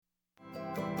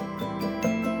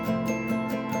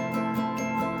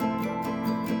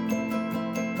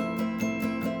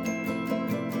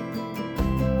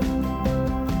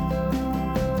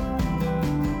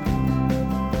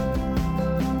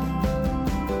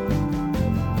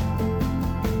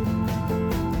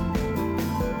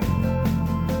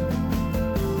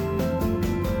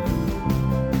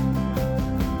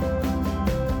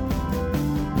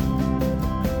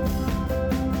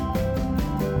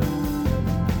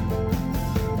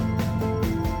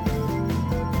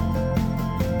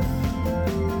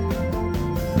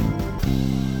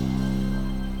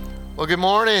Well, good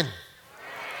morning.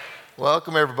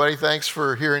 Welcome, everybody. Thanks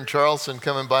for here in Charleston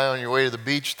coming by on your way to the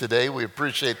beach today. We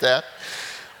appreciate that.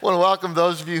 I want to welcome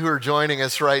those of you who are joining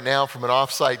us right now from an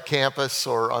off-site campus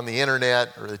or on the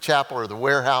internet or the chapel or the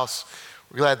warehouse.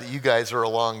 We're glad that you guys are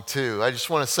along too. I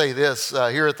just want to say this,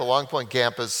 here at the Long Point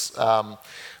campus,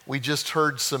 we just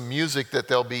heard some music that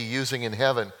they'll be using in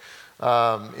heaven.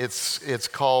 It's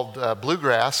called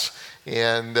Bluegrass,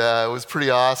 and it was pretty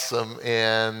awesome.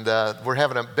 And we're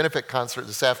having a benefit concert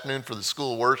this afternoon for the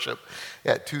School of Worship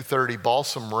at 2:30.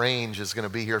 Balsam Range is going to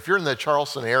be here. If you're in the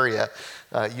Charleston area,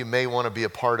 you may want to be a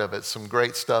part of it. Some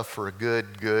great stuff for a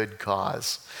good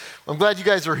cause. I'm glad you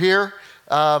guys are here.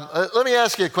 Let me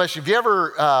ask you a question. Have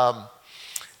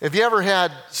you ever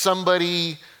had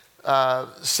somebody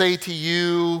say to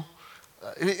you,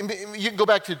 you can go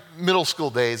back to middle school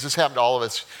days. This happened to all of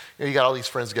us. You got all these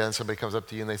friends together and somebody comes up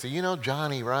to you and they say, you know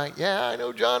Johnny, right? Yeah, I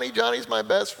know Johnny. Johnny's my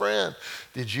best friend.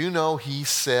 Did you know he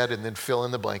said, and then fill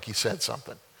in the blank, he said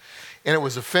something. And it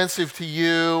was offensive to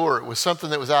you, or it was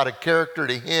something that was out of character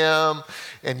to him,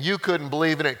 and you couldn't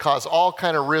believe it. It caused all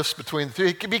kind of rifts between the two.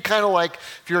 It could be kind of like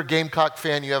if you're a Gamecock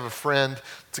fan, you have a friend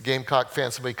that's a Gamecock fan,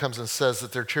 somebody comes and says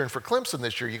that they're cheering for Clemson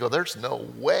this year. You go, there's no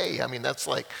way. I mean, that's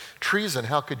like treason.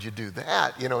 How could you do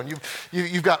that? You know, and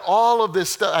you've got all of this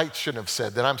stuff. I shouldn't have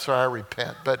said that. I'm sorry, I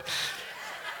repent. But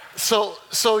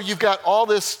So you've got all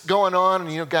this going on,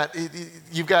 and you've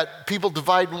got people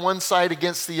dividing one side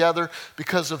against the other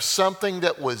because of something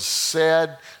that was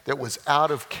said that was out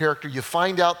of character. You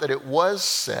find out that it was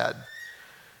said,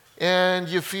 and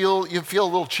you feel a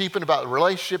little cheapened about the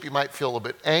relationship. You might feel a little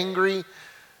bit angry.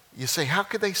 You say, how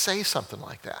could they say something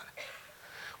like that?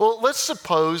 Well, let's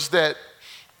suppose that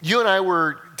you and I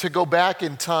were to go back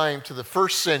in time to the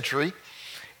first century,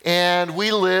 and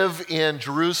we live in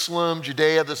Jerusalem,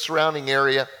 Judea, the surrounding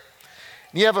area.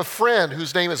 And you have a friend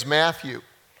whose name is Matthew.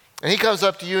 And he comes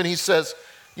up to you and he says,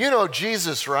 you know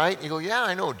Jesus, right? You go, yeah,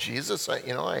 I know Jesus.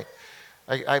 I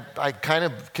kind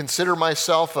of consider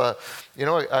myself a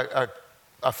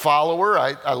follower.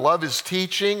 I love his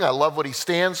teaching. I love what he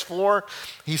stands for.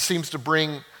 He seems to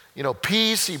bring,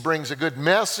 peace. He brings a good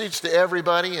message to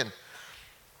everybody. And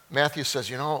Matthew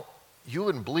says, you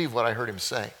wouldn't believe what I heard him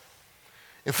say.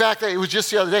 In fact, it was just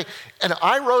the other day, and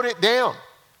I wrote it down.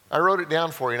 I wrote it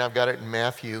down for you, and I've got it in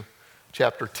Matthew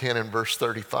chapter 10 and verse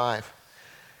 35. It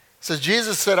says,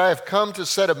 Jesus said, I have come to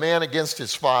set a man against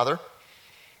his father,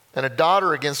 and a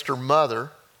daughter against her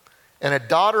mother, and a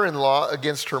daughter-in-law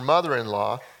against her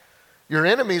mother-in-law. Your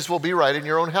enemies will be right in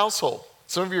your own household.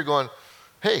 Some of you are going,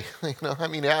 hey,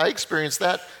 I experienced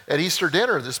that at Easter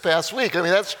dinner this past week.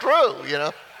 That's true,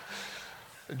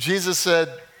 Jesus said,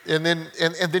 and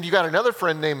then you got another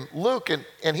friend named Luke,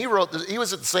 and he wrote this, he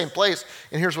was at the same place,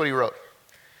 and here's what he wrote.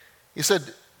 He said,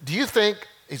 do you think,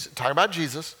 he's talking about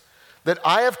Jesus, that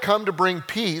I have come to bring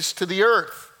peace to the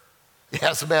earth?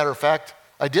 Yeah, as a matter of fact,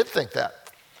 I did think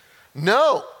that.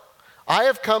 No, I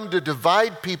have come to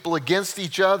divide people against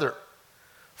each other.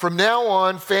 From now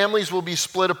on, families will be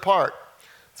split apart.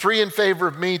 3 in favor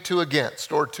of me, 2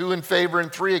 against, or 2 in favor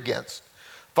and 3 against.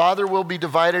 Father will be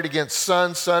divided against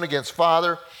son, son against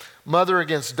father, mother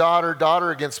against daughter,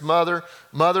 daughter against mother,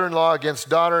 mother-in-law against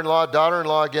daughter-in-law,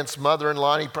 daughter-in-law against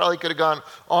mother-in-law. And he probably could have gone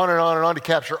on and on and on to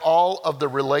capture all of the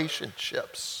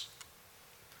relationships.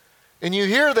 And you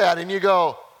hear that and you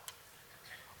go,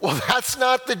 well, that's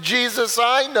not the Jesus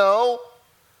I know.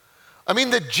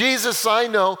 The Jesus I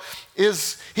know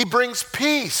he brings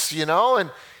peace,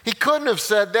 and he couldn't have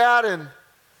said that. And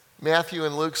Matthew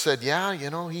and Luke said, yeah,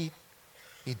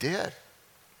 he did.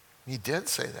 He did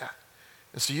say that.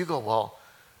 And so you go, well,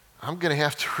 I'm going to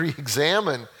have to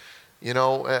re-examine,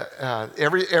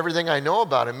 everything I know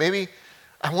about him. Maybe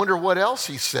I wonder what else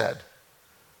he said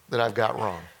that I've got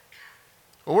wrong.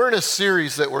 Well, we're in a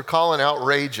series that we're calling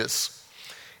Outrageous.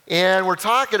 And we're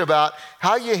talking about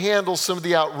how you handle some of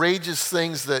the outrageous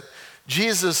things that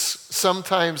Jesus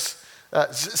sometimes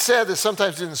said that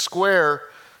sometimes didn't square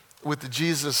with the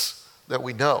Jesus that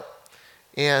we know.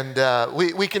 And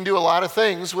we can do a lot of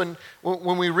things when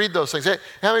we read those things.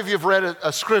 How many of you have read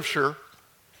a scripture,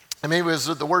 and maybe it was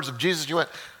the words of Jesus, you went,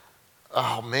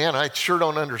 oh man, I sure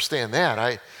don't understand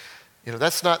that.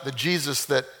 That's not the Jesus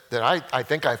that I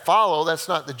think I follow. That's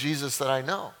not the Jesus that I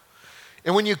know.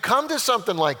 And when you come to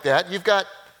something like that, you've got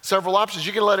several options.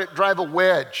 You can let it drive a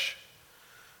wedge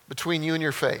between you and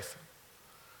your faith.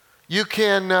 You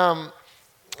can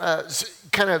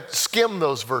kind of skim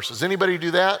those verses. Anybody do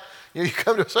that? You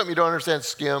come to something you don't understand,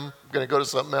 skim. I'm going to go to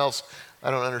something else. I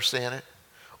don't understand it.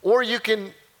 Or you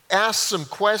can ask some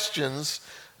questions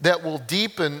that will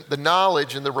deepen the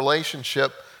knowledge and the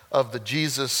relationship of the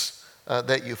Jesus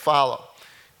that you follow.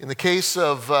 In the case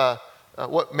of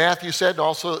what Matthew said, and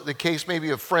also the case maybe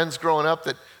of friends growing up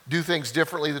that do things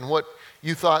differently than what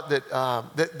you thought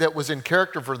that was in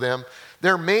character for them,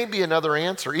 there may be another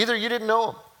answer. Either you didn't know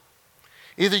them,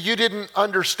 either you didn't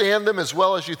understand them as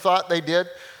well as you thought they did,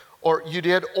 or you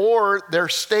did, or their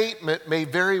statement may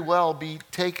very well be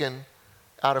taken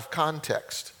out of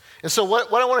context. And so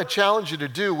what I want to challenge you to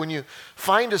do when you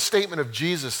find a statement of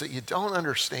Jesus that you don't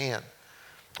understand,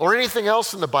 or anything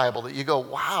else in the Bible that you go,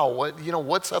 wow,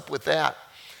 what's up with that?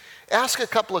 Ask a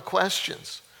couple of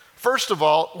questions. First of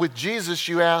all, with Jesus,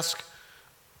 you ask,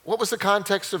 what was the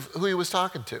context of who he was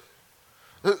talking to?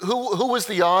 Who was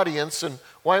the audience, and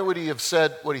why would he have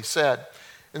said what he said?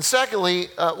 And secondly,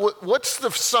 what's the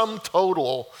sum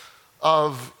total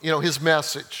of his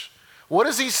message? What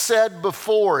has he said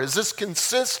before? Is this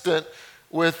consistent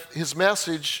with his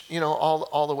message,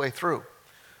 all the way through?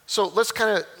 So let's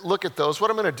kind of look at those.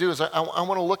 What I'm going to do is I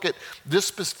want to look at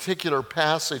this particular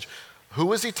passage. Who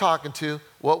was he talking to?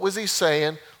 What was he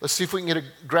saying? Let's see if we can get a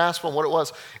grasp on what it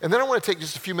was. And then I want to take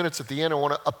just a few minutes at the end. I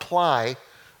want to apply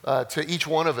to each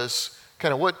one of us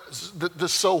kind of what the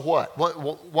so what.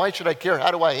 Why should I care?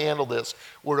 How do I handle this?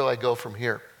 Where do I go from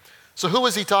here? So who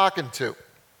was he talking to?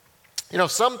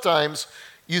 Sometimes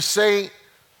you say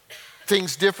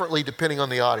things differently depending on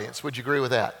the audience. Would you agree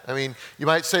with that? I mean, you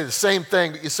might say the same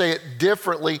thing, but you say it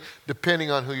differently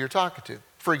depending on who you're talking to.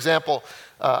 For example,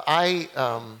 I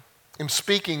am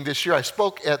speaking this year. I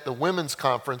spoke at the women's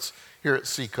conference here at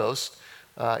Seacoast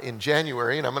in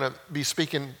January, and I'm going to be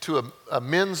speaking to a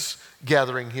men's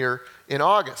gathering here in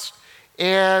August.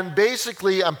 And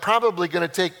basically, I'm probably going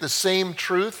to take the same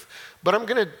truth, but I'm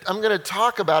going to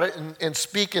talk about it and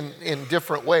speak in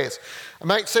different ways. I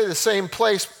might say the same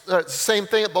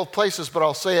thing at both places, but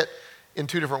I'll say it in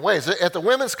two different ways. At the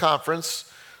women's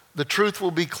conference, the truth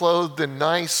will be clothed in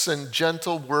nice and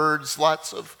gentle words,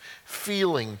 lots of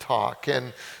feeling talk,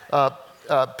 and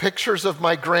pictures of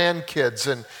my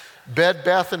grandkids and Bed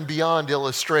Bath & Beyond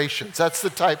illustrations. That's the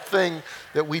type thing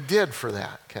that we did for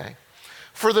that, okay?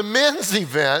 For the men's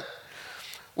event,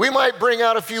 we might bring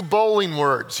out a few bowling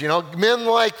words, men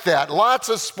like that. Lots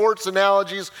of sports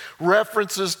analogies,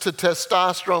 references to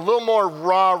testosterone, a little more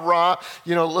rah-rah,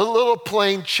 a little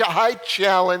plain, high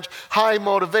challenge, high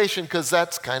motivation, because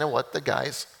that's kind of what the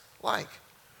guys like.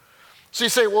 So you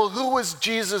say, well, who was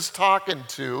Jesus talking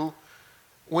to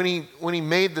when he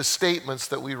made the statements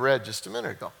that we read just a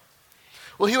minute ago?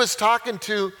 Well, he was talking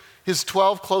to his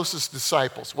 12 closest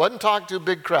disciples. Wasn't talking to a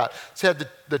big crowd. He had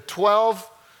the 12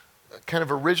 kind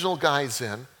of original guys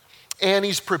in, and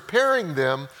he's preparing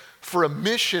them for a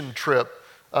mission trip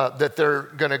that they're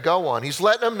going to go on. He's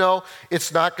letting them know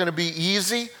it's not going to be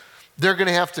easy. They're going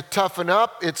to have to toughen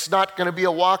up. It's not going to be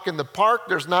a walk in the park.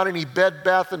 There's not any Bed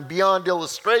Bath & Beyond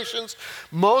illustrations.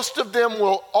 Most of them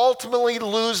will ultimately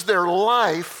lose their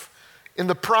life in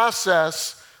the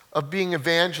process of being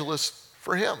evangelists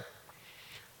for him.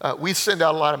 We send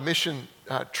out a lot of mission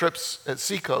trips at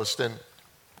Seacoast, and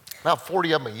about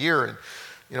 40 of them a year,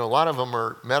 and a lot of them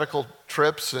are medical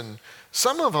trips, and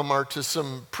some of them are to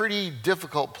some pretty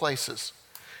difficult places.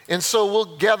 And so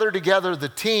we'll gather together the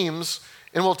teams,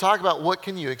 and we'll talk about what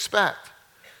can you expect.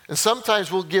 And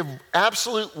sometimes we'll give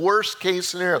absolute worst case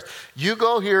scenarios. You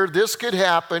go here, this could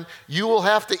happen, you will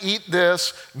have to eat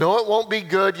this, no, it won't be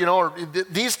good, or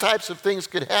these types of things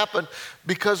could happen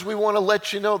because we want to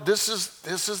let you know this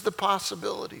is the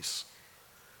possibilities.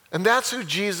 And that's who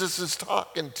Jesus is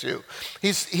talking to.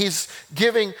 He's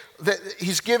giving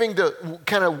the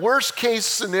kind of worst case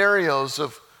scenarios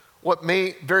of what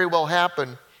may very well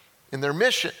happen in their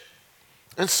mission.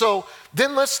 And so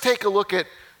then let's take a look at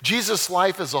Jesus'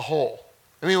 life as a whole.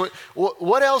 I mean,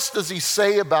 what else does he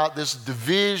say about this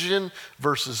division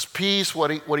versus peace,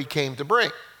 what he came to bring?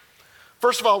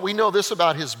 First of all, we know this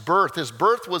about his birth. His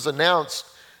birth was announced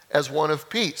as one of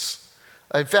peace.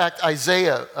 In fact,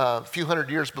 Isaiah, a few hundred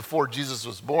years before Jesus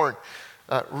was born,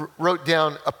 wrote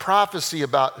down a prophecy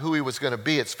about who he was going to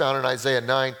be. It's found in Isaiah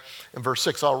 9 and verse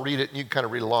 6. I'll read it and you can kind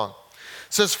of read along.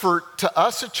 It says, "For to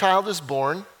us a child is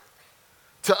born,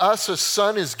 to us a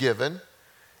son is given,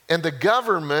 and the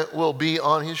government will be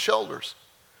on his shoulders.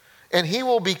 And he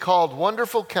will be called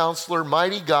Wonderful Counselor,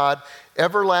 Mighty God,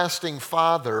 Everlasting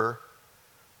Father,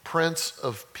 Prince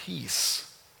of Peace.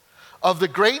 Of the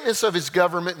greatness of his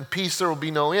government and peace there will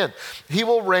be no end. He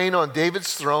will reign on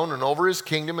David's throne and over his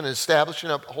kingdom, and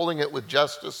establishing and upholding it with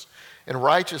justice and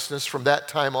righteousness from that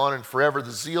time on and forever.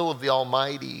 The zeal of the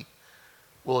Almighty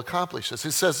will accomplish this."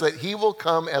 It says that he will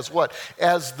come as what?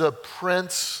 As the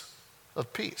Prince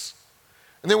of Peace.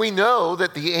 And then we know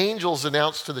that the angels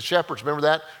announced to the shepherds, remember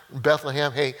that in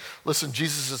Bethlehem? Hey, listen,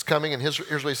 Jesus is coming, and here's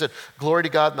what he said: glory to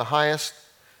God in the highest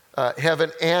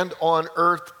heaven, and on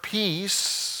earth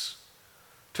peace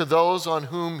to those on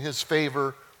whom his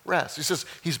favor rests. He says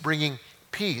he's bringing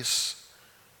peace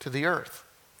to the earth.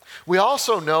 We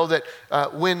also know that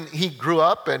when he grew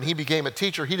up and he became a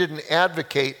teacher, he didn't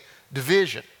advocate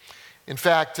division. In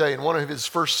fact, in one of his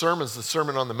first sermons, the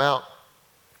Sermon on the Mount,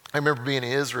 I remember being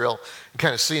in Israel and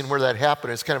kind of seeing where that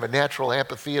happened. It's kind of a natural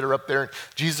amphitheater up there. And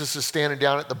Jesus is standing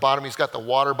down at the bottom. He's got the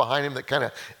water behind him that kind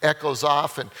of echoes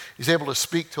off, and he's able to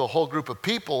speak to a whole group of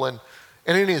people. And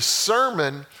in his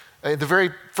sermon, the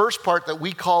very first part that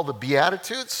we call the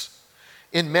Beatitudes,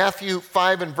 in Matthew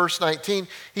 5 and verse 19,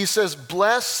 he says,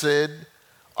 "Blessed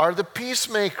are the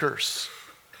peacemakers,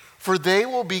 for they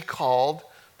will be called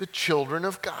the children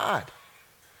of God."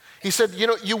 He said,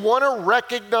 you want to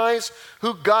recognize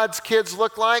who God's kids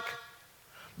look like?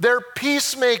 They're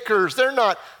peacemakers. They're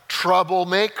not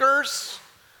troublemakers.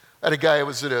 I had a guy who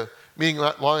was at a meeting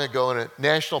not long ago, and a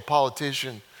national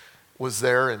politician was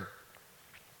there.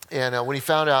 And when he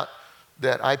found out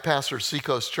that I pastor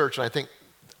Seacoast Church, and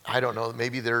I don't know,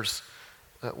 maybe there's,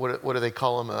 what do they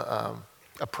call them,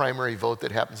 a primary vote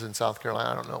that happens in South Carolina.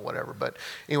 I don't know, whatever. But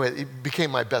anyway, he became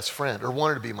my best friend, or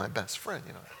wanted to be my best friend,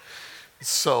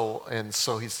 So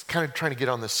he's kind of trying to get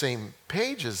on the same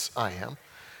page as I am.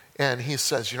 And he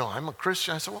says, I'm a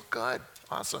Christian. I said, well, good,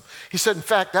 awesome. He said, in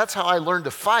fact, that's how I learned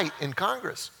to fight in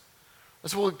Congress. I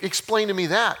said, well, explain to me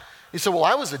that. He said, well,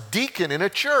 I was a deacon in a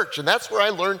church, and that's where I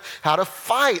learned how to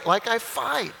fight like I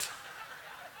fight.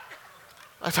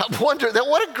 I thought, what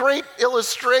a great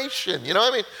illustration.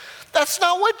 That's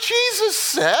not what Jesus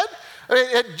said.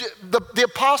 The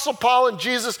Apostle Paul and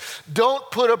Jesus don't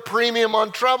put a premium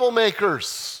on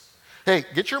troublemakers. Hey,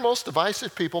 get your most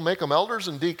divisive people, make them elders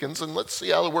and deacons, and let's see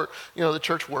how the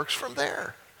church works from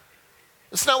there.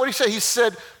 That's not what he said. He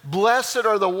said, blessed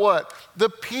are the what? The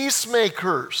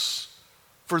peacemakers,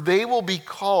 for they will be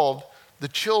called the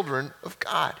children of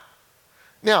God.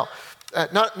 Now,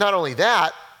 not only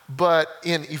that, but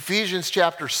in Ephesians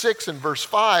chapter 6 and verse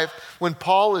 5, when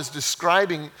Paul is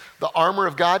describing the armor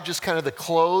of God, just kind of the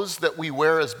clothes that we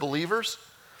wear as believers,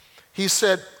 he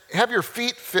said, have your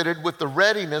feet fitted with the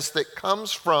readiness that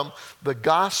comes from the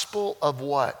gospel of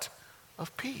what?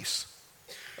 Of peace.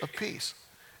 Of peace.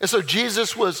 And so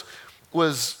Jesus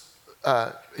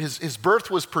his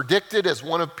birth was predicted as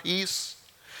one of peace.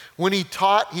 When he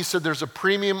taught, he said there's a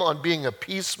premium on being a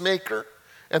peacemaker,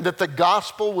 and that the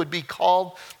gospel would be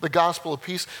called the gospel of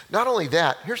peace. Not only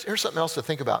that, here's something else to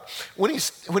think about. When he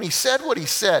said what he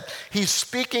said, he's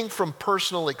speaking from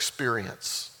personal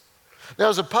experience. Now,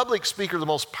 as a public speaker, the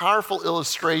most powerful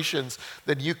illustrations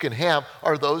that you can have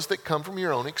are those that come from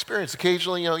your own experience.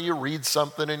 Occasionally, you read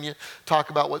something and you talk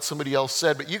about what somebody else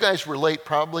said, but you guys relate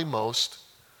probably most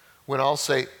when I'll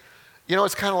say,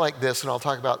 it's kind of like this, and I'll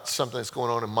talk about something that's going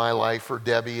on in my life, or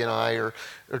Debbie and I, or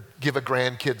give a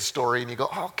grandkid story, and you go,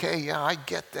 okay, yeah, I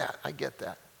get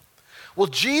that. Well,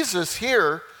 Jesus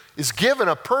here is given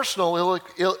a personal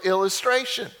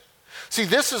illustration. See,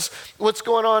 this is what's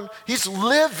going on. He's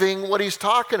living what he's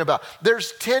talking about.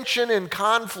 There's tension and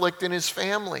conflict in his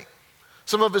family.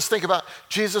 Some of us think about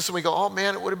Jesus and we go, oh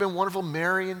man, it would have been wonderful,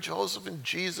 Mary and Joseph and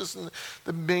Jesus and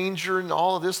the manger and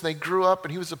all of this. And they grew up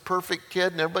and he was a perfect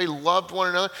kid and everybody loved one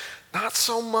another. Not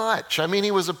so much.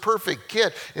 He was a perfect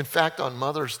kid. In fact, on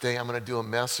Mother's Day, I'm going to do a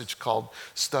message called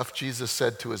Stuff Jesus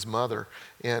Said to His Mother.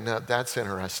 And that's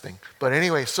interesting. But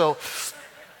anyway,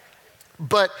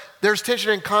 but there's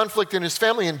tension and conflict in his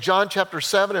family. In John chapter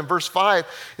 7 and verse 5,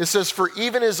 it says, for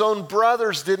even his own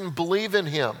brothers didn't believe in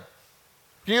him.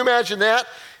 Can you imagine that?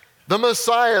 The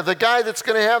Messiah, the guy that's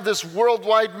going to have this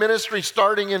worldwide ministry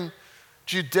starting in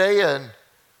Judea. And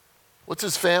what's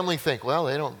his family think? Well,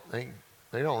 they don't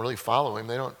really follow him.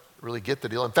 They don't really get the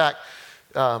deal. In fact,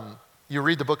 you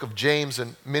read the book of James,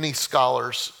 and many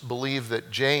scholars believe that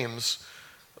James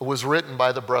was written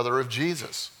by the brother of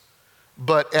Jesus.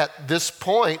 But at this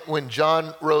point, when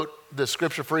John wrote the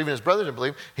scripture for even his brother didn't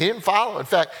believe, he didn't follow. In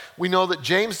fact, we know that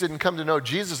James didn't come to know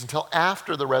Jesus until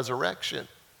after the resurrection.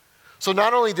 So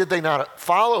not only did they not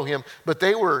follow him, but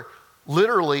they were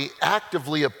literally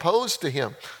actively opposed to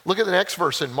him. Look at the next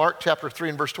verse in Mark chapter 3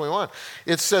 and verse 21.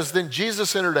 It says, then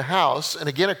Jesus entered a house, and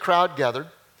again a crowd gathered,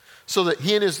 so that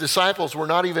he and his disciples were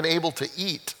not even able to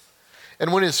eat.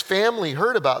 And when his family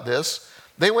heard about this,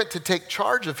 they went to take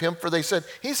charge of him, for they said,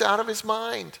 he's out of his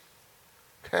mind.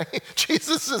 Okay?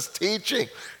 Jesus is teaching.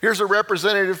 Here's a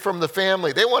representative from the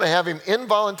family. They want to have him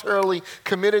involuntarily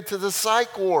committed to the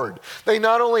psych ward. They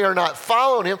not only are not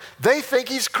following him, they think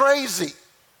he's crazy.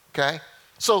 Okay?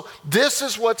 So this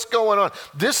is what's going on.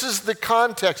 This is the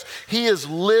context. He is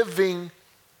living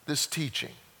this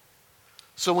teaching.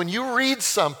 So when you read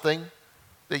something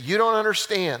that you don't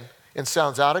understand and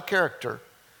sounds out of character,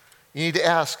 you need to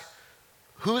ask,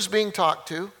 who's being talked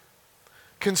to?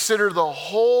 Consider the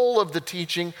whole of the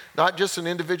teaching, not just an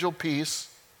individual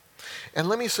piece. And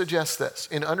let me suggest this,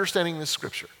 in understanding this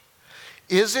scripture,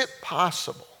 is it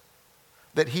possible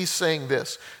that he's saying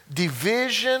this?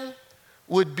 Division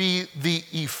would be the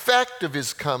effect of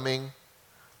his coming,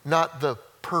 not the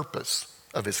purpose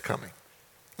of his coming.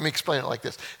 Let me explain it like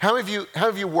this. How many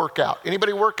of you work out?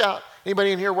 Anybody work out?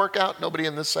 Anybody in here work out? Nobody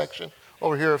in this section?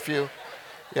 Over here a few?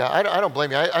 Yeah, I don't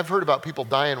blame you. I've heard about people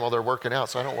dying while they're working out,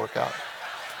 so I don't work out.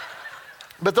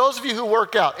 But those of you who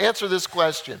work out, answer this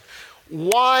question.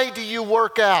 Why do you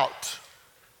work out?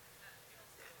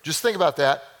 Just think about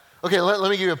that. Okay, let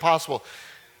me give you a possible.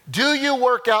 Do you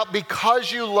work out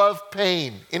because you love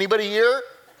pain? Anybody here?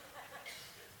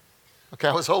 Okay,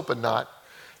 I was hoping not.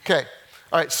 Okay,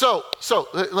 all right, so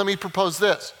let me propose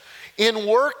this. In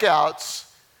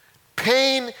workouts,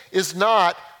 pain is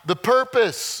not the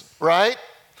purpose, right?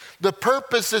 The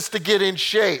purpose is to get in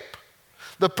shape.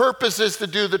 The purpose is to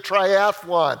do the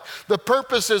triathlon. The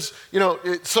purpose is,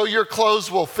 so your clothes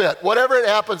will fit, whatever it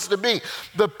happens to be.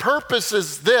 The purpose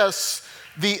is this.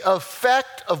 The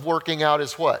effect of working out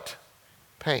is what?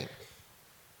 Pain.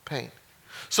 Pain.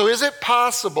 So is it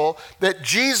possible that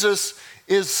Jesus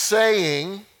is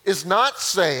not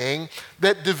saying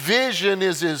that division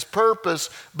is his purpose,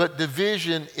 but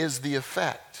division is the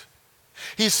effect?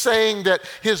 He's saying that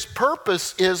his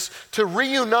purpose is to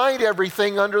reunite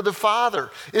everything under the Father,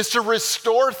 is to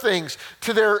restore things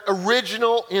to their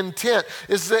original intent,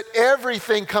 is that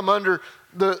everything come under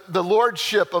the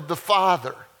lordship of the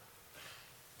Father.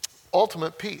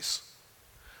 Ultimate peace.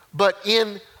 But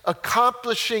in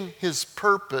accomplishing his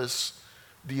purpose,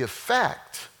 the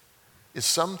effect is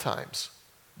sometimes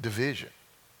division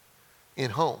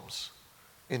in homes,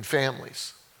 in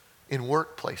families, in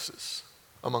workplaces,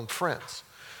 among friends.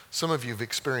 Some of you have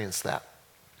experienced that.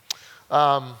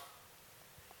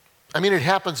 It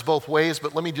happens both ways,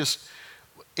 but let me just,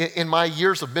 in my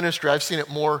years of ministry, I've seen it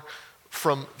more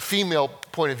from female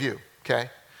point of view, okay?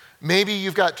 Maybe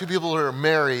you've got two people who are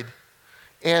married,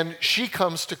 and she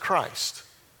comes to Christ,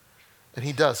 and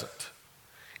he doesn't.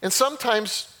 And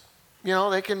sometimes,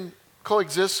 they can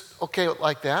coexist okay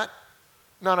like that.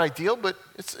 Not ideal, but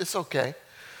it's okay.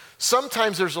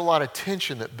 Sometimes there's a lot of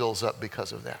tension that builds up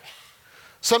because of that.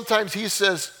 Sometimes he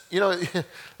says,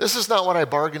 this is not what I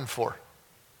bargained for.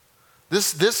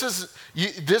 This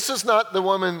is not the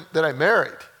woman that I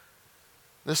married.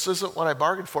 This isn't what I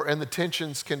bargained for. And the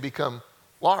tensions can become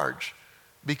large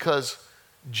because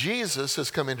Jesus has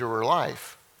come into her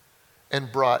life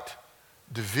and brought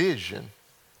division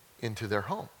into their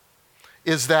home.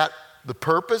 Is that the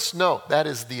purpose? No, that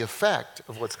is the effect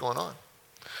of what's going on.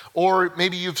 Or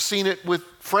maybe you've seen it with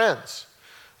friends.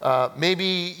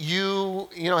 Maybe you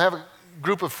have a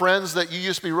group of friends that you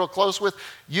used to be real close with.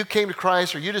 You came to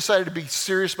Christ, or you decided to be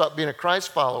serious about being a Christ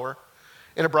follower,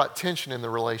 and it brought tension in the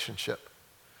relationship.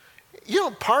 You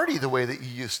don't party the way that you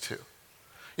used to.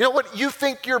 You know what? You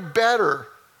think you're better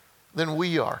than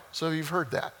we are. So you've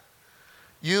heard that.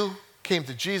 You came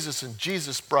to Jesus, and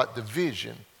Jesus brought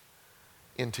division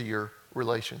into your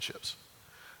relationships.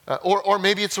 Or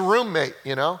maybe it's a roommate,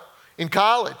 in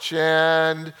college,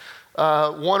 and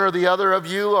one or the other of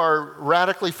you are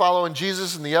radically following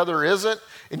Jesus and the other isn't,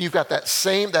 and you've got that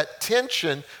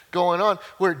tension going on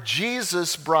where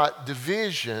Jesus brought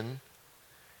division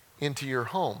into your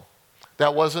home.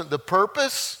 That wasn't the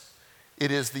purpose, it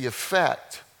is the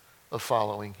effect of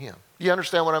following him. You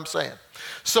understand what I'm saying?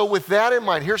 So with that in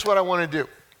mind, here's what I want to do.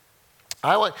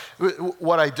 I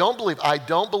don't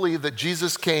believe that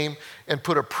Jesus came and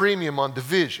put a premium on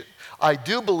division. I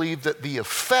do believe that the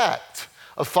effect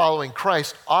of following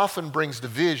Christ often brings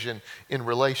division in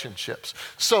relationships.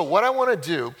 So what I want to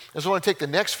do is I want to take the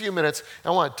next few minutes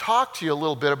and I want to talk to you a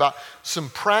little bit about some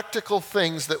practical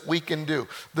things that we can do.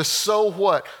 The so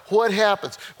what? What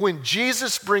happens? When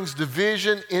Jesus brings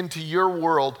division into your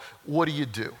world, what do you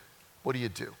do? What do you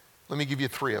do? Let me give you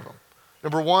 3 of them.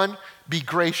 Number 1, be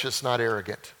gracious, not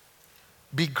arrogant.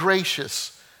 Be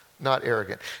gracious, not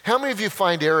arrogant. How many of you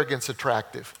find arrogance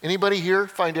attractive? Anybody here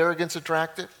find arrogance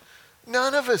attractive?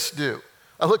 None of us do.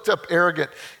 I looked up arrogant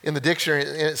in the dictionary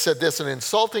and it said this: an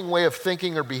insulting way of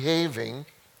thinking or behaving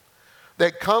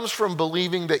that comes from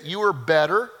believing that you are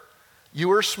better,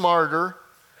 you are smarter,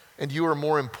 and you are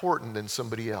more important than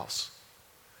somebody else.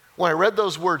 When I read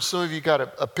those words, some of you got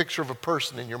a picture of a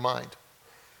person in your mind.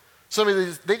 Some of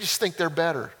you, they just think they're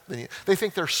better than you. They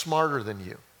think they're smarter than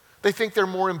you. They think they're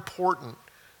more important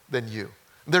than you.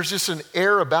 There's just an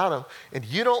air about them, and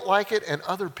you don't like it, and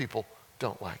other people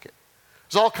don't like it.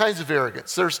 There's all kinds of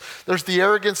arrogance. There's the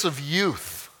arrogance of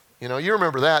youth. You know, you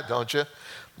remember that, don't you?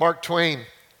 Mark Twain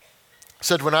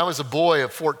said, when I was a boy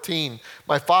of 14,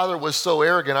 my father was so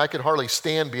arrogant I could hardly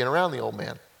stand being around the old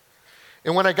man.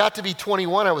 And when I got to be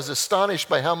 21, I was astonished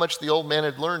by how much the old man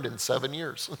had learned in 7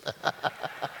 years.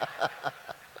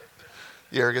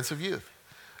 The arrogance of youth.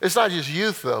 It's not just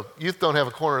youth, though. Youth don't have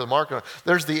a corner of the market.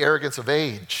 There's the arrogance of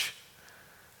age.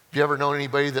 Have you ever known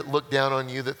anybody that looked down on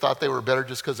you that thought they were better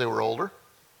just because they were older?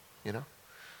 You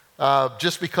know?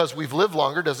 Just because we've lived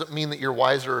longer doesn't mean that you're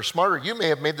wiser or smarter. You may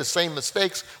have made the same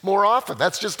mistakes more often.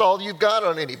 That's just all you've got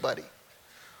on anybody.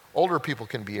 Older people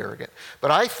can be arrogant. But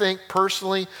I think,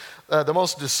 personally, the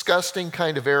most disgusting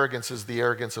kind of arrogance is the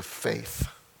arrogance of faith.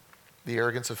 The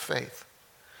arrogance of faith.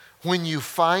 When you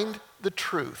find the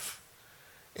truth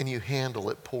and you handle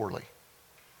it poorly.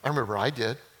 I remember I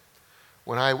did.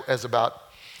 When I, as about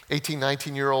 18,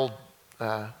 19-year-old,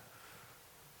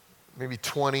 maybe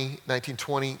 19,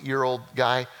 20-year-old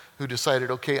guy who decided,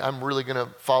 okay, I'm really going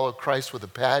to follow Christ with a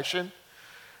passion,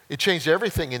 it changed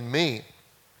everything in me.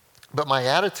 But my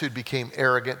attitude became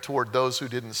arrogant toward those who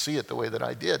didn't see it the way that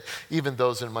I did, even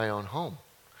those in my own home.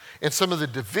 And some of the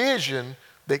division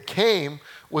that came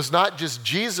was not just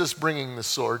Jesus bringing the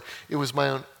sword, it was my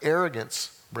own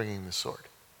arrogance bringing the sword.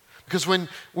 Because when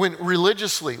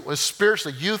religiously, when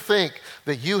spiritually, you think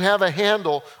that you have a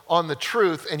handle on the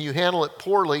truth and you handle it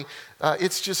poorly,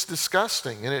 it's just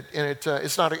disgusting, and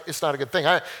it's not a good thing.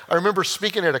 I remember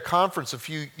speaking at a conference a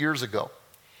few years ago,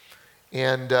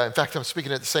 and in fact, I'm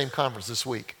speaking at the same conference this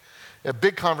week, a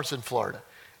big conference in Florida.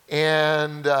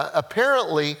 And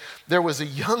apparently, there was a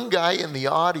young guy in the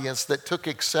audience that took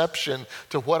exception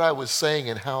to what I was saying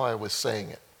and how I was saying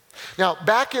it. Now,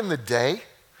 back in the day,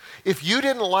 if you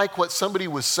didn't like what somebody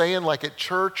was saying, like at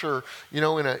church or in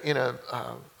a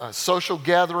social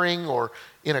gathering or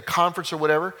in a conference or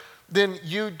whatever, then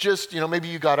you just, maybe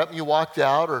you got up and you walked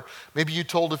out, or maybe you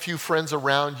told a few friends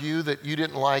around you that you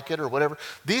didn't like it or whatever.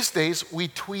 These days, we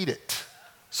tweet it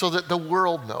so that the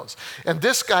world knows. And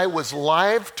this guy was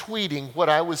live tweeting what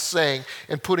I was saying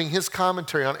and putting his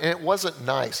commentary on, and it wasn't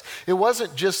nice. It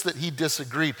wasn't just that he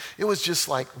disagreed. It was just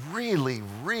like really,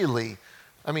 really,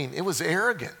 it was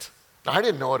arrogant. I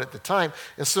didn't know it at the time,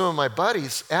 and some of my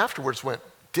buddies afterwards went,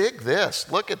 dig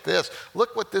this, look at this,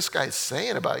 look what this guy's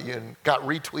saying about you, and got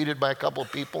retweeted by a couple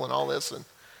of people and all this. And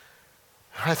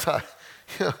I thought,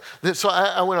 so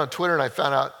I went on Twitter and I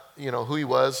found out, who he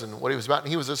was and what he was about, and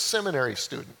he was a seminary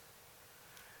student.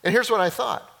 And here's what I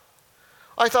thought.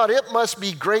 I thought it must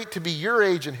be great to be your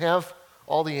age and have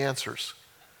all the answers.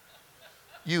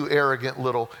 You arrogant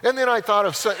little. And then I thought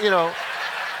of,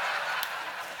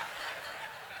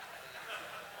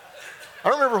 I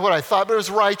don't remember what I thought, but it was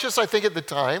righteous, I think, at the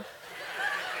time.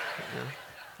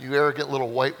 You arrogant little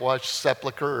whitewashed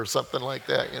sepulcher or something like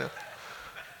that,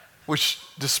 which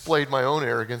displayed my own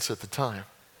arrogance at the time.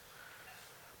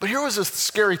 But here was a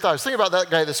scary thought. I was thinking about that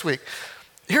guy this week.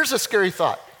 Here's a scary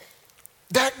thought.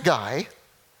 That guy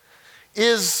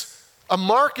is a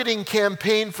marketing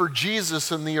campaign for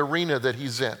Jesus in the arena that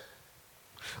he's in.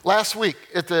 Last week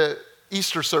at the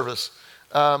Easter service,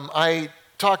 I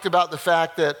talked about the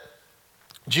fact that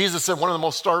Jesus said, one of the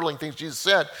most startling things Jesus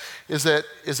said is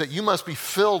that you must be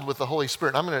filled with the Holy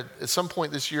Spirit. And at some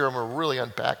point this year, I'm going to really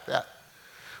unpack that.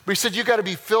 But he said, you got to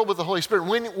be filled with the Holy Spirit.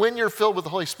 When you're filled with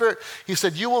the Holy Spirit, he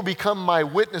said, you will become my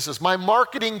witnesses, my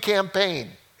marketing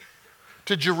campaign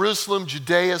to Jerusalem,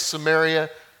 Judea, Samaria,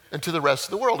 and to the rest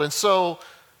of the world. And so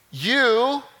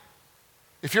you,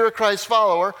 if you're a Christ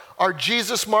follower, are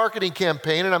Jesus' marketing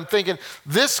campaign. And I'm thinking,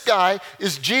 this guy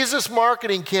is Jesus'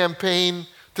 marketing campaign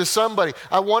to somebody.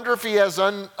 I wonder if he has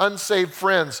unsaved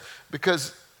friends,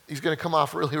 because he's going to come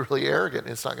off really, really arrogant,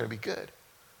 and it's not going to be good.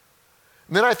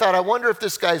 And then I thought, I wonder if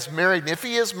this guy's married, and if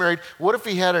he is married, what if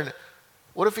he had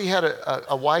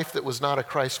a wife that was not a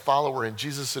Christ follower, and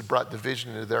Jesus had brought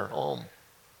division into their home?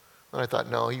 And I thought,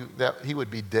 no, he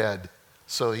would be dead.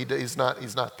 So he's not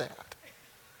that.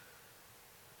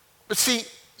 But see,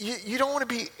 you don't want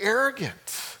to be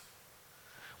arrogant.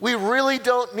 We really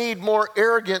don't need more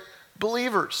arrogant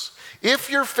believers. If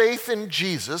your faith in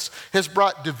Jesus has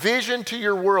brought division to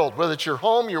your world, whether it's your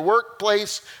home, your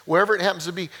workplace, wherever it happens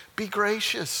to be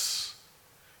gracious.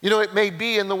 It may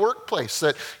be in the workplace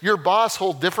that your boss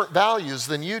holds different values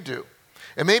than you do.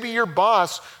 And maybe your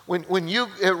boss, when you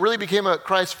really became a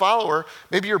Christ follower,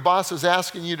 maybe your boss is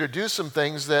asking you to do some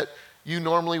things that you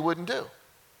normally wouldn't do.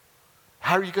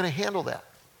 How are you going to handle that?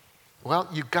 Well,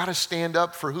 you've got to stand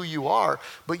up for who you are,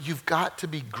 but you've got to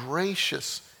be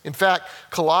gracious In fact,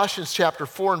 Colossians chapter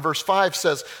 4 and verse 5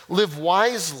 says, live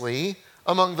wisely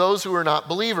among those who are not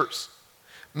believers.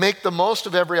 Make the most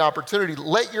of every opportunity.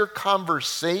 Let your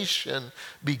conversation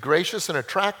be gracious and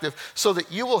attractive so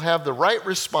that you will have the right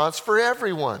response for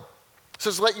everyone. It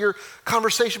says, let your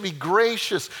conversation be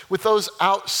gracious with those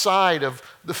outside of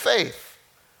the faith,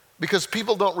 because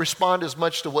people don't respond as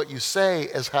much to what you say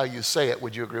as how you say it.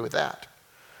 Would you agree with that?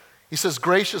 He says,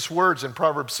 gracious words in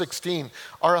Proverbs 16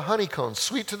 are a honeycomb,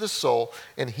 sweet to the soul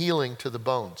and healing to the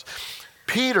bones.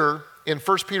 Peter, in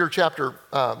 1 Peter chapter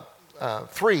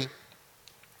 3,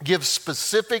 gives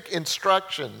specific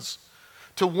instructions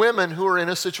to women who are in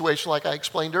a situation like I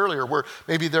explained earlier, where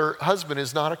maybe their husband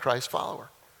is not a Christ follower.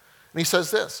 And he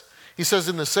says this. He says,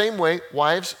 in the same way,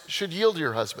 wives should yield to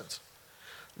your husbands.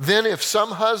 Then if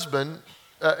some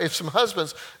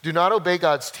husbands do not obey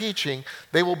God's teaching,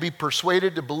 they will be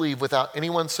persuaded to believe without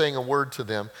anyone saying a word to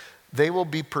them. They will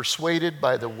be persuaded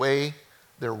by the way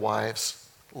their wives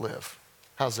live.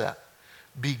 How's that?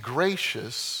 Be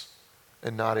gracious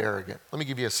and not arrogant. Let me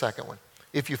give you a second one.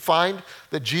 If you find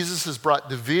that Jesus has brought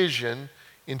division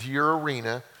into your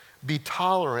arena, be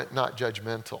tolerant, not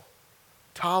judgmental.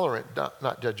 Tolerant,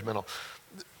 not judgmental.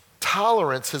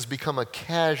 Tolerance has become a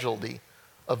casualty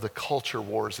of the culture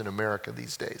wars in America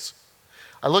these days.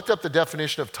 I looked up the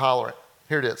definition of tolerant.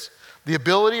 Here it is. The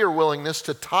ability or willingness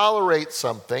to tolerate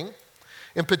something,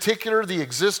 in particular the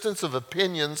existence of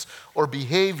opinions or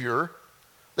behavior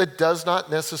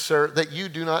that you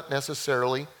do not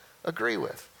necessarily agree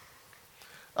with.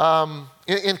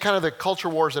 In kind of the culture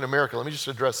wars in America, let me just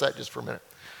address that just for a minute.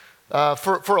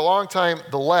 For a long time,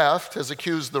 the left has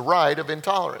accused the right of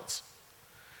intolerance.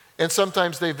 And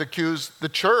sometimes they've accused the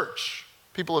church.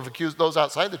 People have accused, those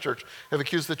outside the church have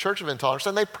accused the church of intolerance,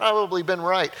 and they've probably been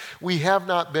right. We have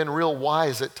not been real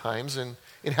wise at times in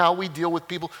how we deal with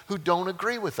people who don't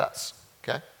agree with us,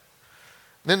 okay?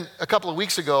 Then a couple of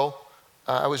weeks ago,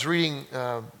 I was reading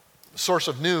Source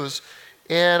of News,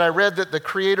 and I read that the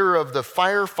creator of the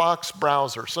Firefox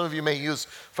browser, some of you may use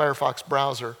Firefox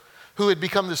browser, who had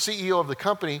become the CEO of the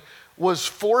company, was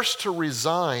forced to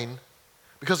resign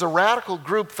because a radical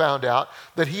group found out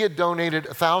that he had donated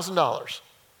 $1,000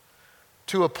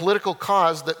 to a political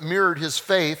cause that mirrored his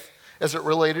faith as it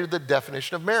related to the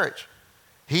definition of marriage.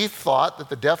 He thought that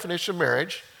the definition of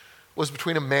marriage was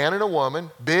between a man and a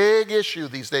woman, big issue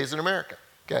these days in America,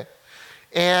 okay?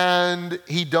 And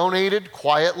he donated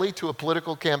quietly to a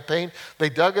political campaign. They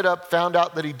dug it up, found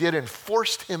out that he did, and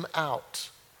forced him out.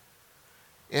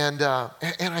 And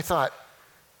I thought,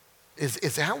 is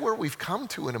that where we've come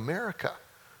to in America?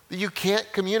 That you can't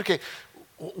communicate.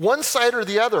 One side or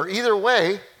the other, either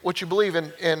way, what you believe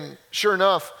in. And sure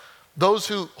enough, those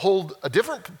who hold a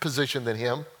different position than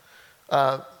him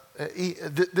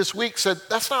this week said,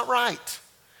 that's not right.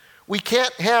 We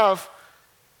can't have,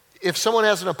 if someone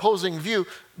has an opposing view,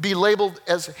 be labeled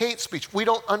as hate speech. We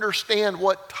don't understand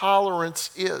what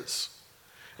tolerance is.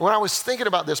 And when I was thinking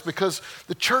about this, because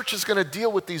the church is going to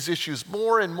deal with these issues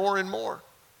more and more and more.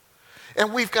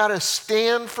 And we've got to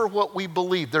stand for what we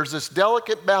believe. There's this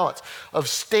delicate balance of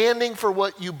standing for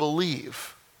what you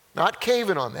believe, not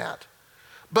caving on that,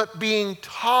 but being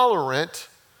tolerant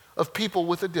of people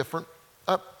with a different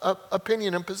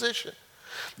opinion and position.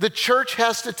 The church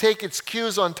has to take its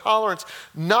cues on tolerance,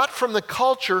 not from the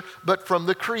culture, but from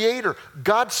the Creator.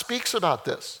 God speaks about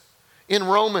this. In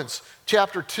Romans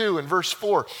chapter 2 and verse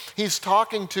 4, he's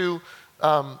talking to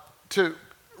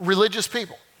religious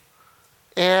people.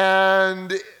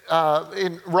 And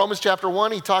in Romans chapter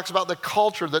 1, he talks about the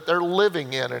culture that they're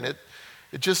living in, and it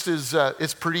just is,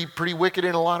 it's pretty wicked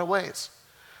in a lot of ways.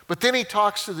 But then he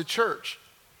talks to the church,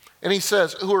 and he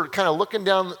says, who are kind of looking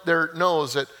down their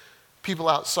nose at people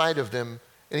outside of them,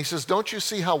 and he says, don't you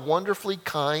see how wonderfully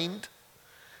kind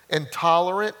and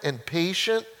tolerant and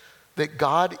patient that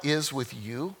God is with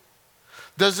you?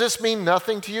 Does this mean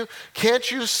nothing to you?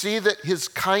 Can't you see that his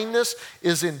kindness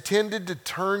is intended to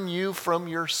turn you from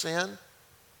your sin?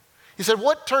 He said,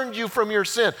 what turned you from your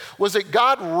sin? Was it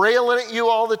God railing at you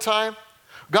all the time?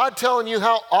 God telling you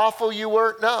how awful you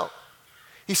were? No.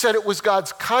 He said it was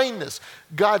God's kindness,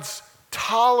 God's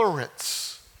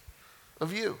tolerance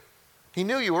of you. He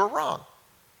knew you were wrong,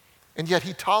 and yet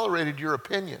he tolerated your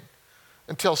opinion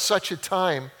until such a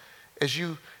time as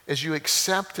you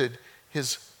accepted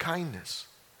his kindness.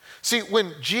 See,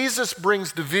 when Jesus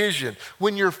brings division,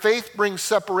 when your faith brings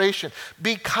separation,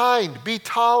 be kind, be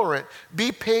tolerant,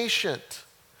 be patient.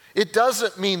 It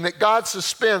doesn't mean that God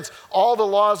suspends all the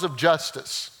laws of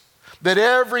justice, that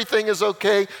everything is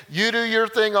okay, you do your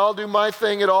thing, I'll do my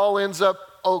thing, it all ends up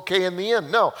okay in the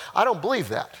end. No, I don't believe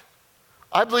that.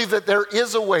 I believe that there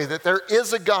is a way, that there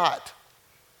is a God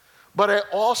But I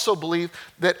also believe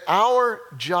that our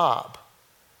job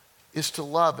is to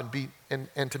love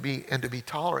and to be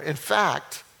tolerant. In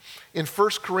fact, in 1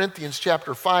 Corinthians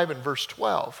chapter 5 and verse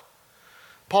 12,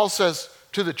 Paul says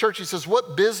to the church, he says,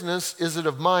 "What business is it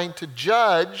of mine to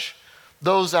judge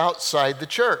those outside the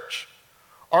church?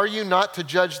 Are you not to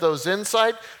judge those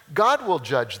inside? God will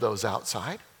judge those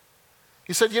outside."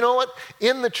 He said, you know what?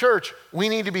 In the church, we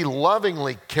need to be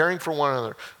lovingly caring for one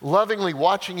another, lovingly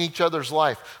watching each other's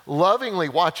life, lovingly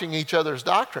watching each other's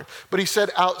doctrine. But he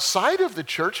said, outside of the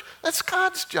church, that's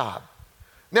God's job.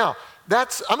 Now,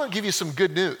 I'm going to give you some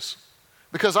good news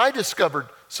because I discovered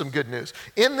some good news.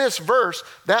 In this verse,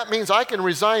 that means I can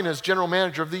resign as general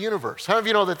manager of the universe. How many of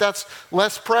you know that that's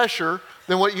less pressure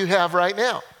than what you have right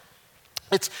now?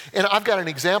 And I've got an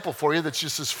example for you that's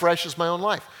just as fresh as my own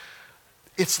life.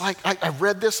 It's like, I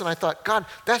read this and I thought, God,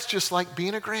 that's just like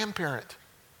being a grandparent.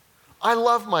 I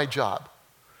love my job.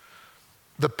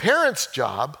 The parent's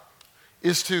job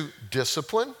is to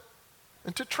discipline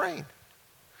and to train.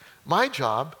 My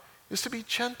job is to be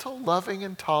gentle, loving,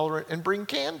 and tolerant and bring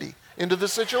candy into the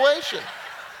situation.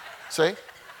 See?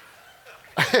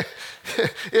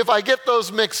 If I get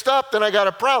those mixed up, then I got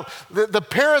a problem. The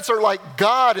parents are like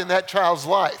God in that child's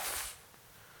life.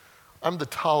 I'm the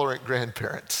tolerant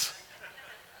grandparents.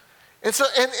 And so,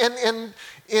 and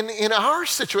in our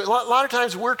situation, a lot of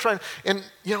times we're trying, and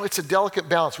it's a delicate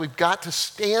balance. We've got to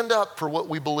stand up for what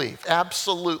we believe.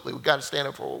 Absolutely, we've got to stand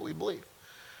up for what we believe.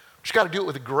 We've got to do it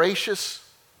with a gracious,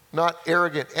 not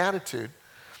arrogant attitude.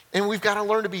 And we've got to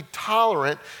learn to be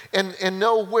tolerant and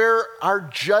know where our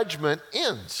judgment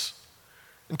ends.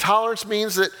 And tolerance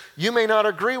means that you may not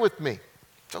agree with me.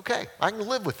 It's okay, I can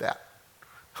live with that.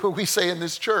 We say in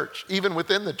this church, even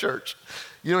within the church,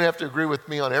 you don't have to agree with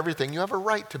me on everything. You have a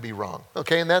right to be wrong,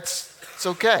 okay? And it's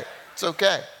okay. It's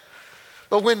okay.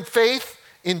 But when faith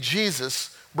in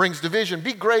Jesus brings division,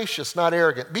 be gracious, not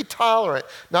arrogant. Be tolerant,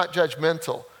 not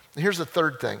judgmental. And here's the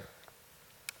third thing.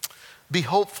 Be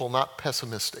hopeful, not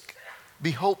pessimistic.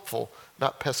 Be hopeful,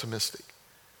 not pessimistic.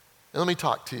 And let me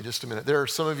talk to you just a minute. There are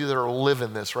some of you that are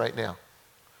living this right now.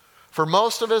 For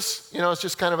most of us, it's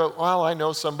just kind of I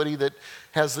know somebody that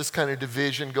has this kind of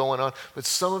division going on. But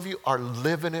some of you are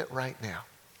living it right now.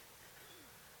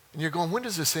 And you're going, when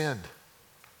does this end?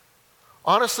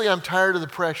 Honestly, I'm tired of the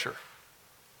pressure.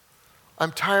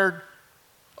 I'm tired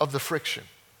of the friction.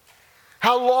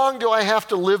 How long do I have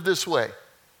to live this way?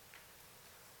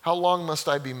 How long must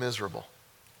I be miserable?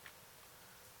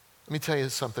 Let me tell you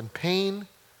something. Pain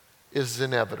is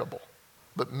inevitable,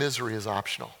 but misery is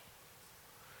optional.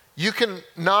 You can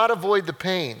not avoid the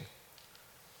pain,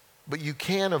 but you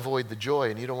can avoid the joy,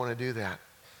 and you don't want to do that.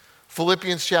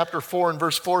 Philippians chapter 4 and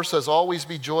verse 4 says, always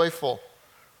be joyful,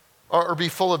 or be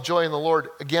full of joy in the Lord.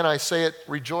 Again, I say it,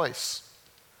 rejoice.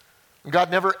 God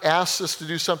never asks us to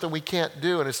do something we can't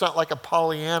do, and it's not like a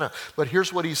Pollyanna. But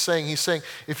here's what he's saying. He's saying,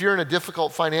 if you're in a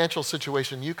difficult financial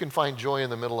situation, you can find joy in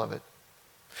the middle of it.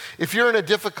 If you're in a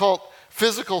difficult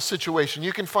physical situation,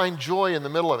 you can find joy in the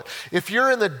middle of it. If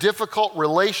you're in the difficult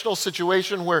relational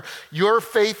situation where your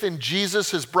faith in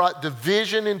Jesus has brought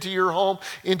division into your home,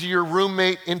 into your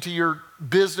roommate, into your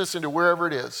business, into wherever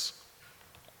it is,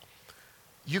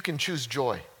 you can choose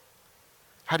joy.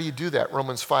 How do you do that?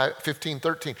 Romans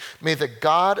 15:13. May the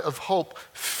God of hope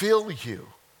fill you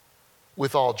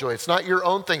with all joy. It's not your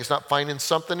own thing. It's not finding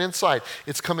something inside.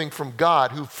 It's coming from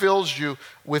God who fills you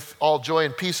with all joy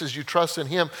and peace as you trust in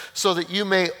him, so that you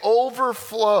may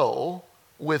overflow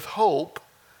with hope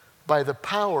by the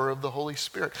power of the Holy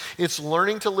Spirit. It's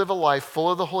learning to live a life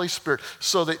full of the Holy Spirit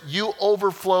so that you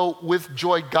overflow with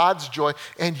joy, God's joy,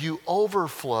 and you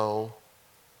overflow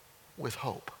with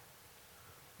hope.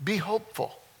 Be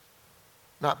hopeful,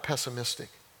 not pessimistic.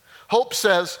 Hope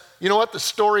says, you know what? The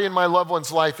story in my loved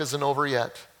one's life isn't over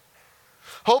yet.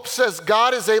 Hope says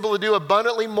God is able to do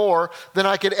abundantly more than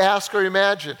I could ask or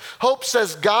imagine. Hope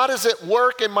says God is at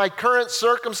work in my current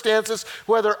circumstances,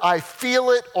 whether I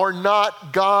feel it or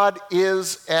not, God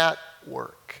is at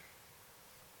work.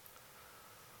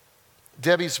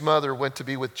 Debbie's mother went to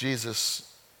be with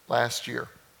Jesus last year.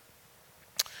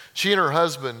 She and her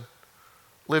husband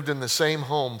lived in the same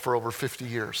home for over 50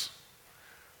 years.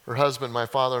 Her husband, my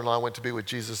father-in-law, went to be with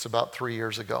Jesus about 3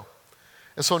 years ago.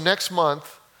 And so next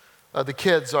month, the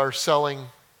kids are selling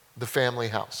the family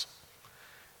house.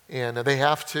 And they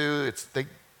have to. They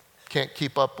can't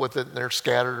keep up with it, and they're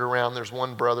scattered around. There's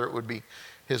one brother, it would be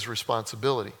his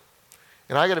responsibility.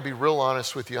 And I got to be real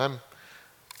honest with you.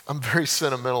 I'm very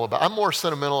sentimental about it. I'm more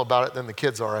sentimental about it than the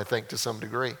kids are, I think, to some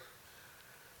degree.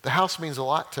 The house means a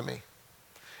lot to me.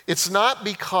 It's not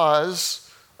because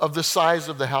of the size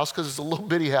of the house, because it's a little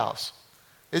bitty house.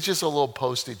 It's just a little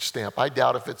postage stamp. I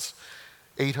doubt if it's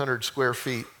 800 square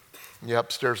feet, the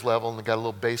upstairs level, and they got a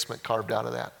little basement carved out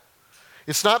of that.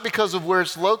 It's not because of where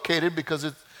it's located, because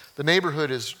the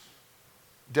neighborhood is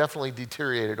definitely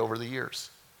deteriorated over the years.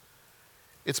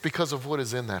 It's because of what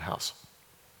is in that house.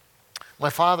 My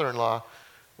father-in-law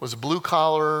was a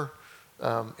blue-collar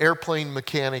airplane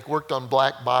mechanic, worked on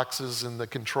black boxes and the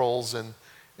controls in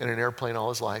an airplane all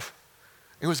his life.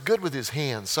 He was good with his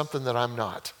hands, something that I'm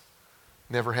not.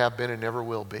 Never have been and never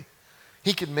will be.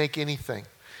 He could make anything.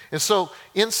 And so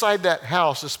inside that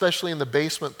house, especially in the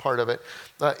basement part of it,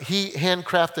 he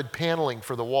handcrafted paneling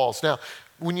for the walls. Now,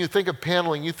 when you think of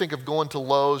paneling, you think of going to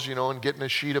Lowe's, and getting a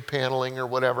sheet of paneling or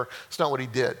whatever. It's not what he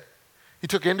did. He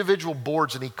took individual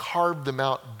boards and he carved them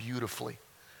out beautifully.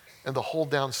 And the whole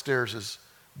downstairs is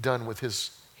done with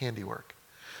his handiwork.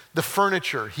 The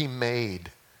furniture he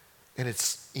made, and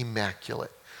it's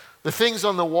immaculate. The things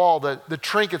on the wall, the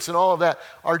trinkets and all of that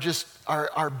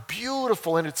are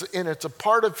beautiful, and it's a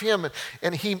part of him,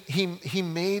 and he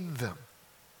made them.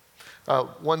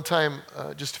 One time,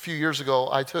 just a few years ago,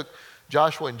 I took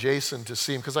Joshua and Jason to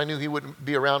see him because I knew he wouldn't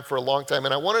be around for a long time.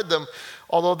 And I wanted them,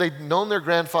 although they'd known their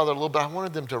grandfather a little bit, I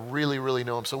wanted them to really, really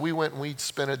know him. So we went and we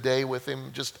spent a day with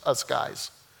him, just us guys.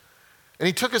 And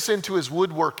he took us into his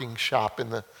woodworking shop in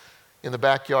the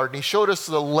backyard, and he showed us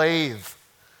the lathe.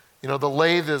 The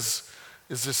lathe is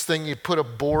this thing, you put a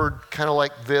board kind of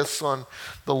like this on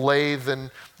the lathe,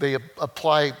 and they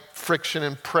apply friction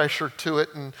and pressure to it,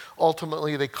 and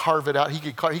ultimately they carve it out.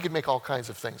 He could make all kinds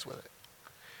of things with it.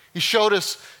 He showed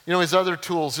us, his other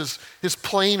tools, his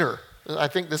planer. I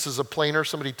think this is a planer.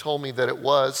 Somebody told me that it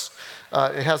was.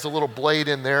 It has a little blade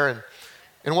in there,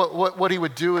 and what he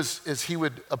would do is he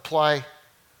would apply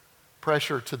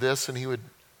pressure to this, and he would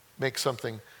make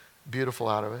something beautiful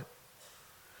out of it.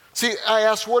 See, I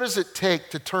asked, what does it take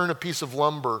to turn a piece of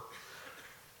lumber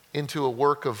into a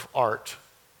work of art?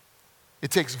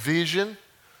 It takes vision.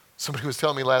 Somebody was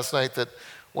telling me last night that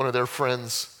one of their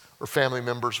friends or family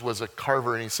members was a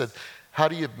carver, and he said, how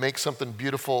do you make something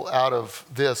beautiful out of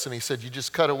this? And he said, you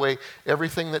just cut away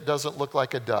everything that doesn't look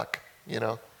like a duck,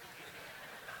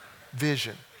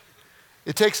 Vision.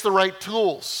 It takes the right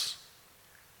tools,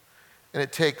 and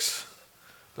it takes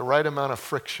the right amount of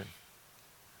friction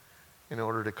in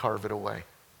order to carve it away.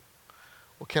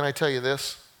 Well, can I tell you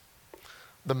this?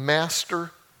 The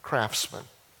master craftsman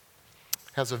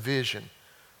has a vision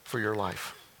for your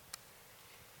life.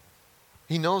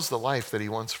 He knows the life that he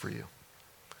wants for you.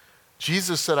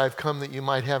 Jesus said, I've come that you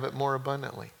might have it more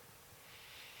abundantly.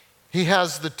 He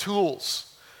has the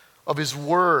tools of his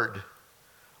word,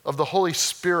 of the Holy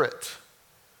Spirit,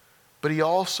 but he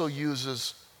also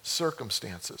uses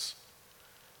circumstances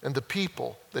and the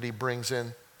people that he brings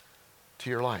in to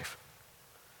your life.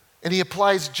 And he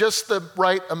applies just the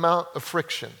right amount of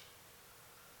friction,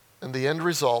 and the end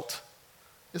result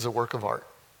is a work of art.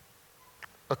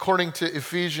 According to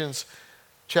Ephesians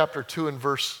chapter 2 and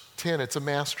verse 10, it's a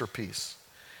masterpiece.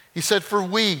 He said, for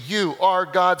you are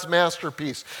God's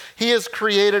masterpiece. He has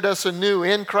created us anew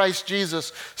in Christ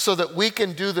Jesus so that we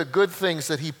can do the good things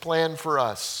that he planned for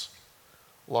us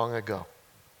long ago.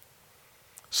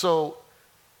 So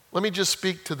let me just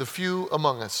speak to the few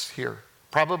among us here.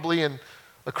 Probably in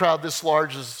a crowd this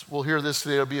large, as we'll hear this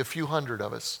today, there'll be a few hundred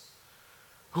of us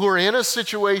who are in a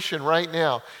situation right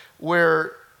now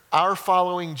where our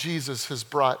following Jesus has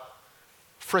brought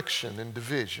friction and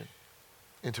division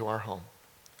into our home.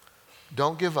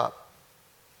 Don't give up.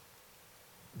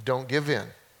 Don't give in.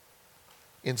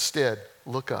 Instead,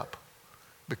 look up,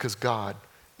 because God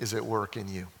is at work in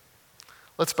you.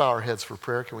 Let's bow our heads for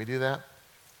prayer. Can we do that?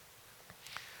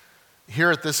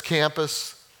 Here at this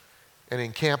campus and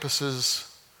in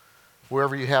campuses,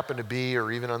 wherever you happen to be,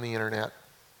 or even on the internet,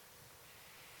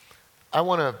 I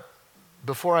want to,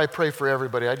 before I pray for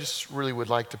everybody, I just really would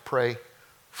like to pray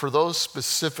for those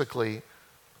specifically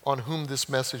on whom this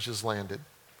message has landed.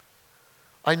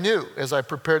 I knew as I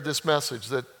prepared this message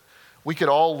that we could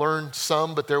all learn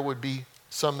some, but there would be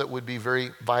some that would be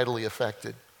very vitally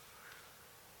affected.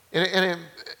 And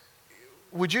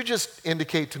would you just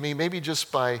indicate to me, maybe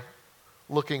just by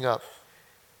looking up,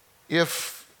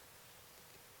 if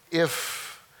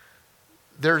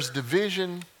there's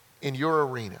division in your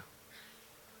arena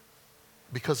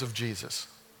because of Jesus,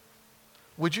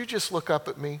 would you just look up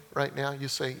at me right now? You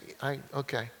say,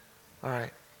 okay, all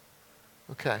right,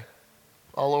 okay.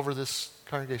 All over this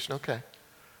congregation, okay.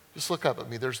 Just look up at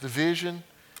me. There's division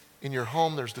in your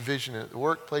home. There's division at the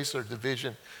workplace. There's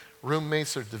division,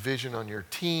 roommates. There's division on your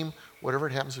team, whatever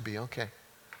it happens to be, okay.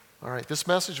 All right, this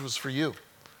message was for you.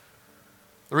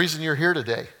 The reason you're here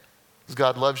today is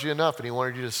God loves you enough and he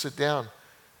wanted you to sit down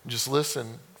Just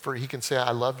listen for he can say,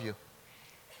 I love you.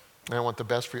 And I want the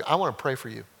best for you. I want to pray for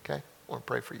you, okay? I want to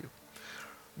pray for you.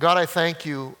 God, I thank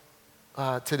you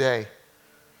today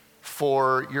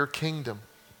for your kingdom.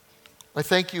 I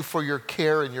thank you for your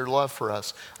care and your love for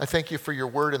us. I thank you for your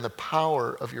word and the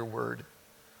power of your word.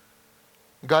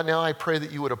 God, now I pray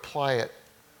that you would apply it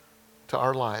to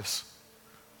our lives.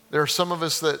 There are some of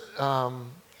us that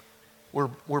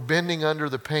we're bending under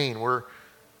the pain. We're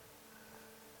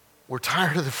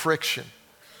tired of the friction.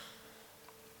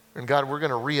 And God, we're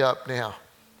going to re-up now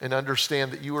and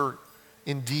understand that you are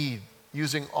indeed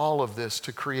using all of this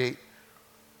to create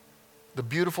the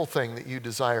beautiful thing that you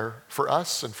desire for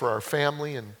us and for our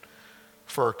family and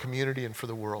for our community and for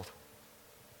the world.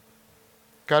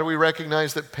 God, we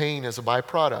recognize that pain is a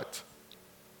byproduct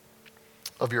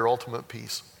of your ultimate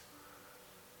peace.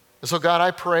 And so, God,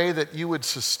 I pray that you would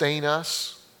sustain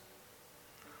us.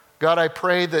 God, I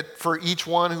pray that for each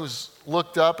one who's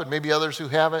looked up and maybe others who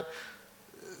haven't,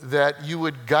 that you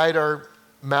would guide our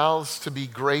mouths to be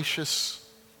gracious.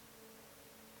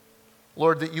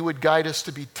 Lord, that you would guide us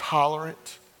to be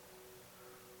tolerant.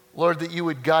 Lord, that you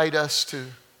would guide us to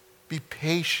be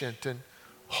patient and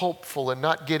hopeful and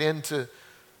not get into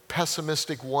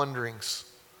pessimistic wonderings,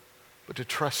 but to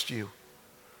trust you.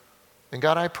 And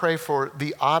God, I pray for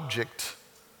the object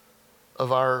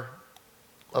of our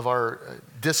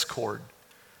discord.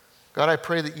 God, I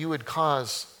pray that you would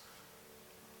cause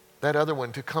that other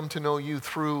one to come to know you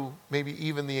through maybe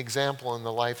even the example in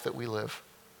the life that we live.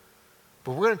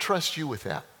 But we're going to trust you with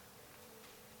that.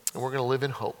 And we're going to live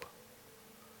in hope.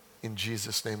 In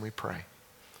Jesus' name we pray.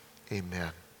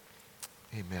 Amen.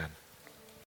 Amen.